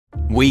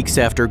Weeks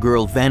after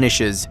girl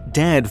vanishes,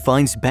 dad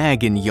finds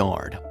bag in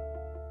yard.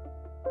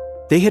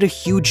 They had a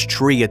huge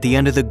tree at the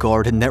end of the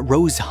garden that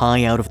rose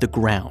high out of the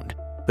ground,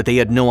 but they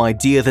had no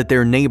idea that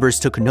their neighbors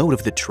took note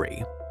of the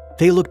tree.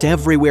 They looked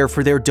everywhere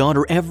for their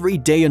daughter every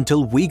day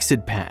until weeks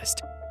had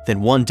passed.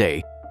 Then one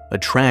day, a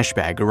trash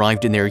bag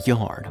arrived in their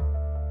yard.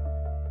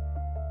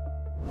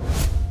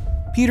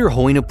 Peter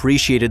Hoyne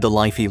appreciated the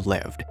life he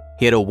lived.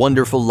 He had a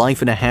wonderful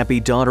life and a happy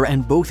daughter,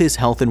 and both his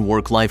health and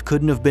work life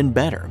couldn't have been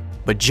better.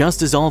 But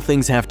just as all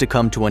things have to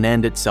come to an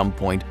end at some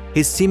point,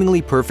 his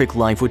seemingly perfect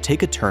life would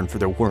take a turn for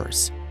the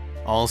worse.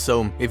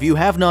 Also, if you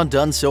have not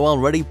done so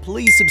already,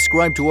 please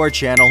subscribe to our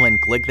channel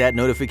and click that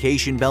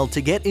notification bell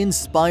to get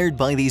inspired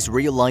by these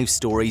real-life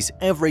stories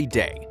every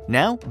day.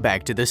 Now,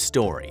 back to the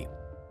story.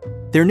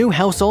 Their new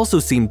house also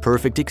seemed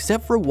perfect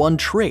except for one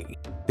tree.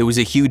 There was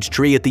a huge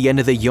tree at the end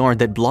of the yard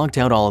that blocked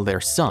out all of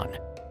their sun.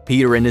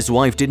 Peter and his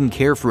wife didn't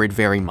care for it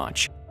very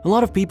much. A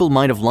lot of people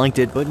might have liked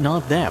it, but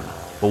not them.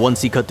 But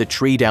once he cut the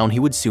tree down, he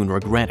would soon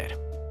regret it.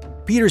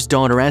 Peter's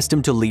daughter asked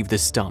him to leave the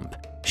stump.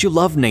 She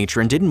loved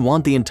nature and didn't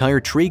want the entire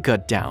tree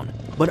cut down,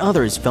 but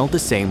others felt the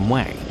same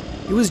way.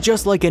 It was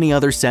just like any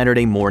other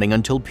Saturday morning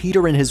until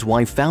Peter and his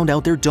wife found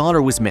out their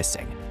daughter was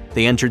missing.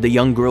 They entered the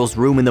young girl's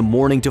room in the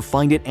morning to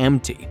find it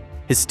empty.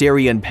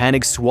 Hysteria and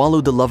panic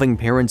swallowed the loving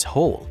parents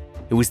whole.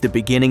 It was the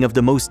beginning of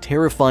the most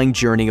terrifying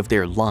journey of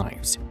their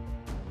lives.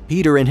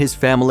 Peter and his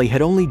family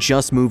had only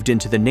just moved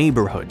into the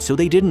neighborhood, so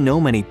they didn't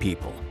know many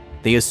people.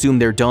 They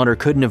assumed their daughter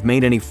couldn't have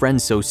made any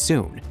friends so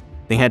soon.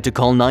 They had to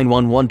call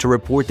 911 to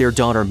report their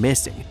daughter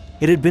missing.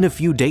 It had been a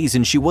few days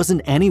and she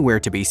wasn't anywhere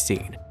to be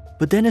seen.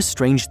 But then a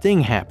strange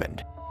thing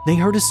happened. They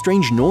heard a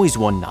strange noise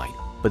one night,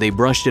 but they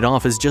brushed it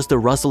off as just the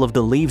rustle of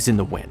the leaves in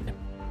the wind.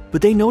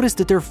 But they noticed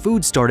that their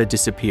food started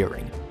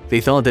disappearing. They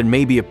thought that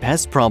maybe a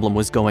pest problem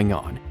was going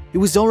on. It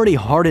was already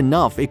hard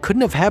enough, it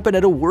couldn't have happened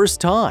at a worse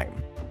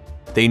time.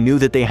 They knew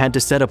that they had to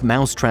set up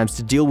mousetraps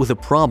to deal with a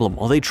problem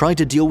while they tried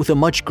to deal with a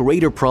much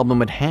greater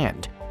problem at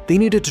hand. They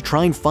needed to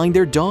try and find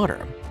their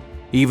daughter.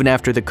 Even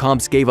after the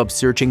cops gave up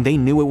searching, they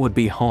knew it would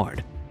be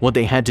hard. What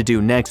they had to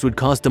do next would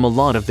cost them a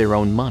lot of their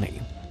own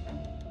money.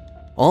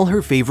 All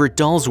her favorite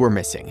dolls were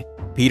missing.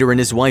 Peter and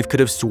his wife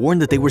could have sworn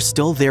that they were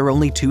still there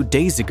only 2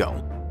 days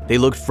ago. They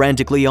looked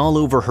frantically all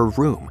over her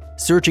room,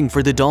 searching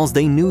for the dolls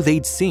they knew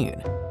they'd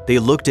seen. They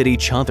looked at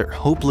each other,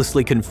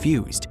 hopelessly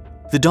confused.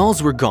 The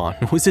dolls were gone.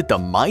 Was it the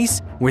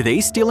mice? Were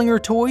they stealing her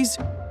toys?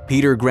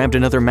 Peter grabbed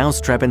another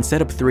mousetrap and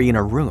set up 3 in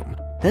her room.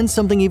 Then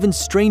something even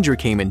stranger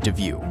came into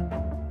view.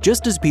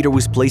 Just as Peter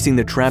was placing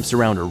the traps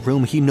around her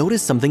room, he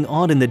noticed something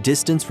odd in the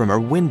distance from her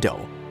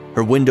window.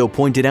 Her window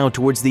pointed out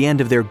towards the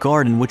end of their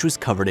garden, which was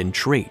covered in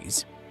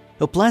trees.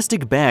 A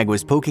plastic bag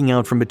was poking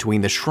out from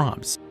between the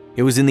shrubs.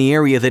 It was in the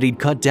area that he'd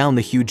cut down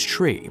the huge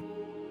tree.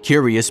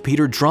 Curious,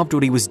 Peter dropped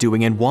what he was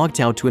doing and walked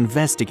out to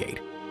investigate.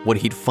 What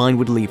he'd find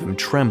would leave him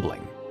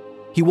trembling.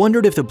 He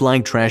wondered if the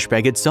black trash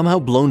bag had somehow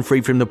blown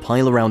free from the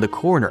pile around the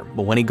corner,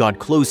 but when he got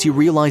close, he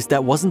realized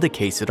that wasn't the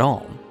case at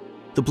all.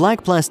 The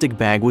black plastic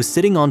bag was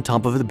sitting on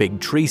top of the big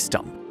tree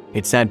stump.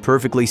 It sat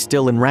perfectly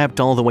still and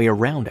wrapped all the way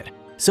around it.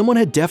 Someone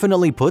had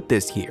definitely put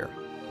this here.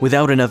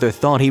 Without another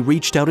thought, he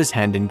reached out his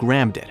hand and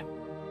grabbed it.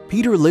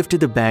 Peter lifted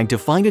the bag to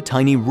find a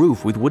tiny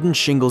roof with wooden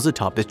shingles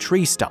atop the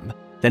tree stump.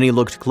 Then he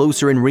looked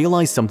closer and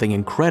realized something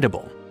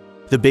incredible.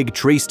 The big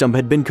tree stump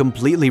had been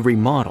completely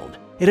remodeled.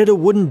 It had a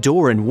wooden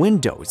door and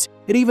windows.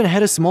 It even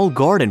had a small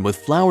garden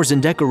with flowers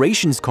and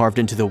decorations carved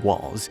into the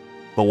walls.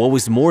 But what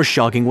was more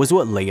shocking was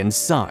what lay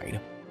inside.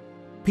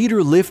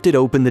 Peter lifted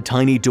open the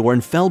tiny door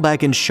and fell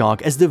back in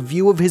shock as the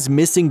view of his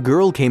missing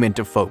girl came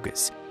into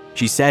focus.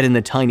 She sat in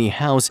the tiny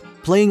house,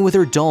 playing with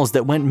her dolls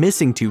that went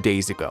missing 2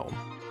 days ago.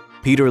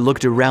 Peter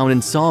looked around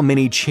and saw a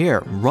mini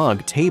chair,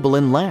 rug, table,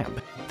 and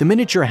lamp. The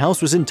miniature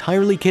house was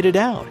entirely kitted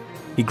out.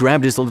 He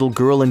grabbed his little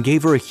girl and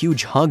gave her a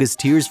huge hug as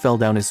tears fell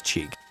down his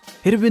cheek.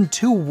 It had been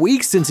 2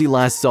 weeks since he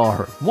last saw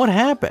her. What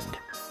happened?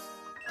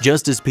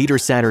 Just as Peter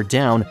sat her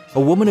down, a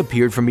woman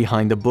appeared from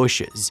behind the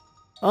bushes.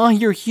 "Ah,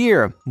 you're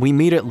here. We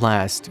meet at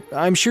last.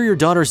 I'm sure your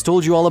daughter's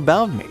told you all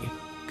about me."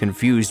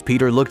 Confused,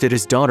 Peter looked at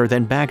his daughter,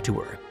 then back to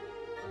her.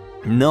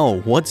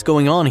 "No, what's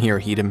going on here?"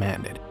 he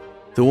demanded.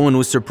 The woman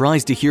was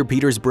surprised to hear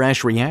Peter's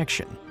brash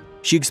reaction.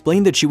 She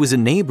explained that she was a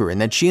neighbor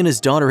and that she and his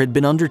daughter had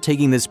been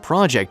undertaking this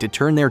project to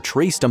turn their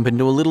tree stump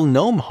into a little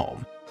gnome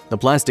home. The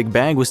plastic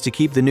bag was to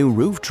keep the new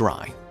roof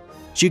dry.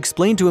 She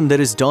explained to him that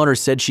his daughter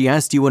said she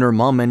asked you and her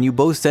mom and you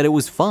both said it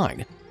was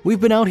fine.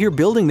 "We've been out here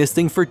building this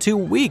thing for 2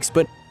 weeks,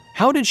 but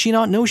how did she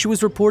not know she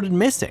was reported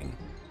missing?"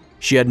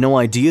 She had no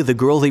idea the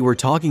girl they were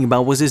talking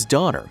about was his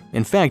daughter.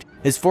 In fact,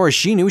 as far as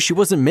she knew, she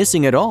wasn't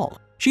missing at all.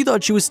 She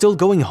thought she was still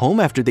going home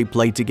after they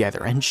played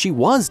together, and she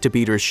was, to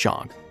Peter's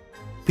shock.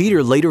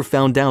 Peter later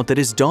found out that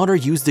his daughter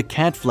used the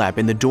cat flap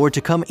in the door to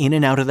come in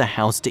and out of the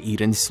house to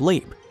eat and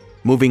sleep,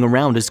 moving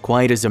around as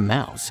quiet as a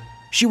mouse.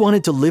 She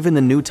wanted to live in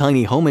the new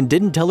tiny home and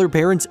didn't tell her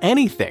parents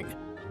anything.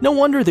 No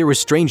wonder there were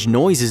strange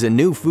noises and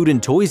new food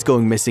and toys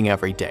going missing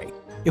every day.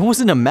 It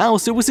wasn't a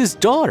mouse, it was his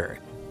daughter.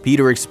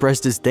 Peter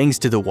expressed his thanks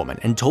to the woman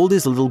and told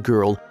his little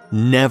girl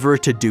never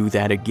to do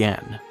that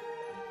again.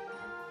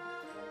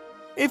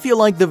 If you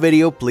liked the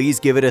video, please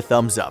give it a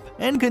thumbs up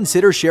and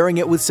consider sharing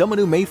it with someone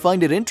who may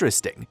find it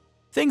interesting.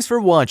 Thanks for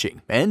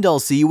watching, and I'll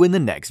see you in the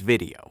next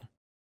video.